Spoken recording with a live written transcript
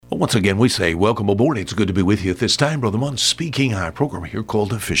Once again, we say welcome aboard. It's good to be with you at this time. Brother Munn speaking. Our program here called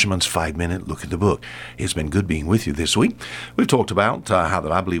The Fisherman's 5-Minute Look at the Book. It's been good being with you this week. We've talked about how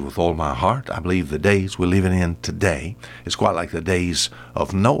that I believe with all my heart. I believe the days we're living in today is quite like the days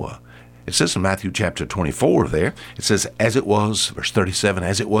of Noah. It says in Matthew chapter 24 there, it says, as it was, verse 37,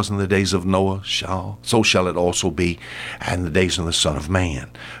 as it was in the days of Noah, so shall it also be in the days of the Son of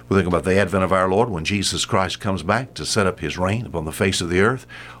Man. We think about the advent of our Lord when Jesus Christ comes back to set up his reign upon the face of the earth.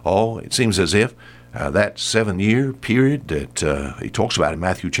 It seems as if that 7-year period that he talks about in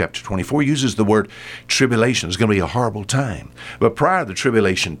Matthew chapter 24 uses the word tribulation. It's going to be a horrible time. But prior to the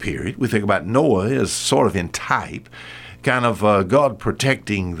tribulation period, we think about Noah as sort of in type, kind of God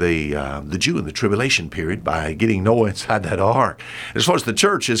protecting the Jew in the tribulation period by getting Noah inside that ark. As far as the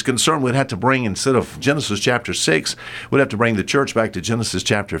church is concerned, we'd have to bring, instead of Genesis chapter 6, we'd have to bring the church back to Genesis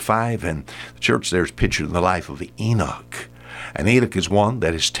chapter 5, and the church there is pictured in the life of Enoch. And Enoch is one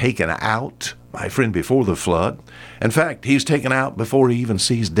that is taken out, my friend, before the flood. In fact, he's taken out before he even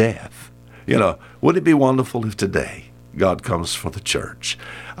sees death. Would it be wonderful if today God comes for the church?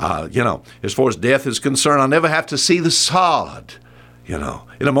 As far as death is concerned, I'll never have to see the sod, in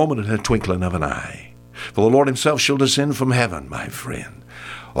a moment, in a twinkling of an eye. For the Lord himself shall descend from heaven, my friend.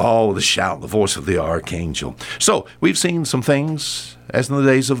 Oh, the shout, the voice of the archangel. So we've seen some things, as in the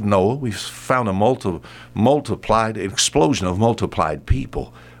days of Noah. We've found an explosion of multiplied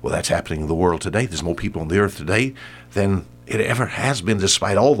people. Well, that's happening in the world today. There's more people on the earth today than it ever has been,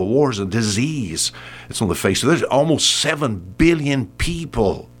 despite all the wars and disease. It's on the face of it. There's almost 7 billion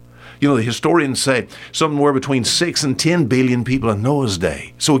people. The historians say somewhere between 6 and 10 billion people in Noah's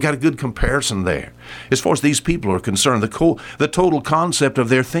day. So we got a good comparison there. As far as these people are concerned, the total concept of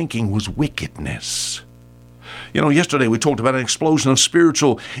their thinking was wickedness. Yesterday we talked about an explosion of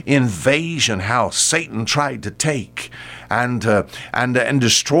spiritual invasion, how Satan tried to take and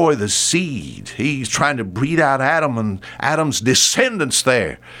destroy the seed. He's trying to breed out Adam and Adam's descendants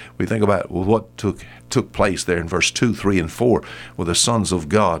there. We think about what took place there in verse 2, 3, and 4 with the sons of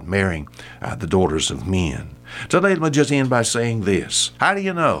God marrying the daughters of men. Today, let me just end by saying this. How do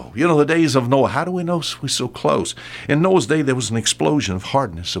you know? The days of Noah, how do we know we're so close? In Noah's day, there was an explosion of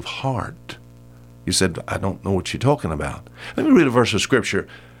hardness of heart. You said, I don't know what you're talking about. Let me read a verse of Scripture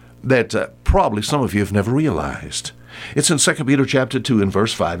that probably some of you have never realized. It's in 2 Peter chapter 2 and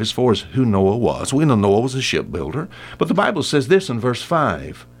verse 5, as far as who Noah was. We know Noah was a shipbuilder, but the Bible says this in verse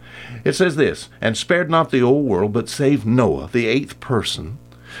 5. It says this, and spared not the old world, but saved Noah, the 8th person,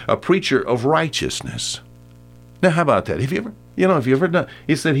 a preacher of righteousness. Now, how about that? Have you ever done?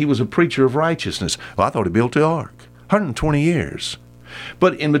 He said he was a preacher of righteousness. Well, I thought he built the ark, 120 years.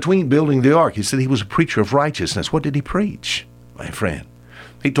 But in between building the ark, he said he was a preacher of righteousness. What did he preach, my friend?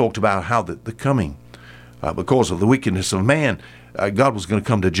 He talked about how the coming, because of the wickedness of man, God was going to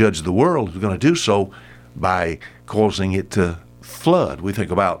come to judge the world. He was going to do so by causing it to flood. We think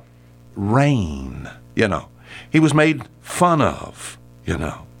about rain, He was made fun of,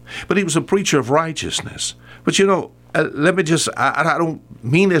 But he was a preacher of righteousness. But, let me just, I don't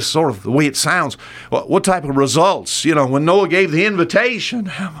mean this sort of the way it sounds. What type of results? When Noah gave the invitation,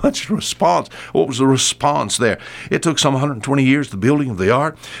 how much response? What was the response there? It took some 120 years, the building of the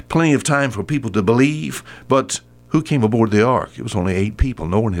ark, plenty of time for people to believe. But who came aboard the ark? It was only 8 people,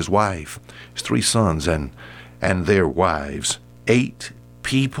 Noah and his wife, his 3 sons and their wives. 8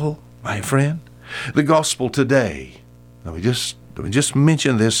 people, my friend. The gospel today, let me just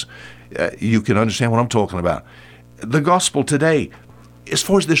mention this. You can understand what I'm talking about. The gospel today, as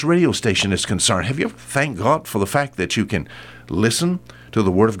far as this radio station is concerned, have you ever thanked God for the fact that you can listen to the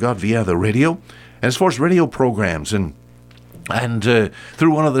Word of God via the radio? And as far as radio programs and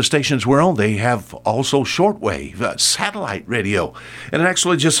through one of the stations we're on, they have also shortwave, satellite radio. And it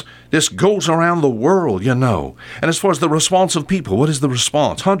actually just goes around the world, And as far as the response of people, what is the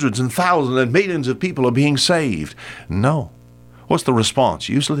response? Hundreds and thousands and millions of people are being saved. No. What's the response?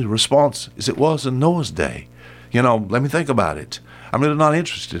 Usually the response is it was in Noah's day. Let me think about it. I'm really not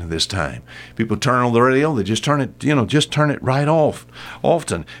interested in this time. People turn on the radio, they just turn it right off.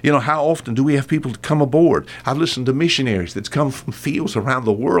 Often, how often do we have people to come aboard? I've listened to missionaries that's come from fields around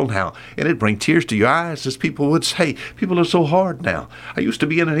the world now, and it brings tears to your eyes as people would say, people are so hard now. I used to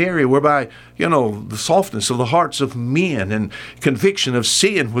be in an area whereby, the softness of the hearts of men and conviction of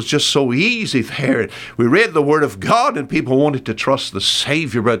sin was just so easy there. We read the Word of God and people wanted to trust the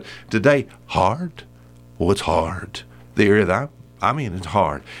Savior, but today, hard? Oh, it's hard. It's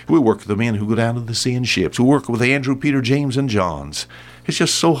hard. We work with the men who go down to the sea in ships. We work with Andrew, Peter, James, and Johns. It's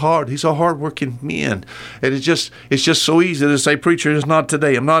just so hard. These are hard-working men. And it's just so easy to say, preacher, it's not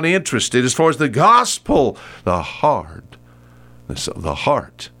today. I'm not interested. As far as the gospel, the heart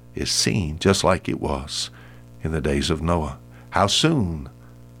is seen just like it was in the days of Noah. How soon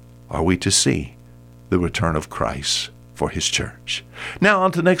are we to see the return of Christ for his church? Now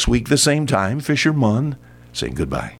on to next week, the same time, Fisher Munn saying goodbye.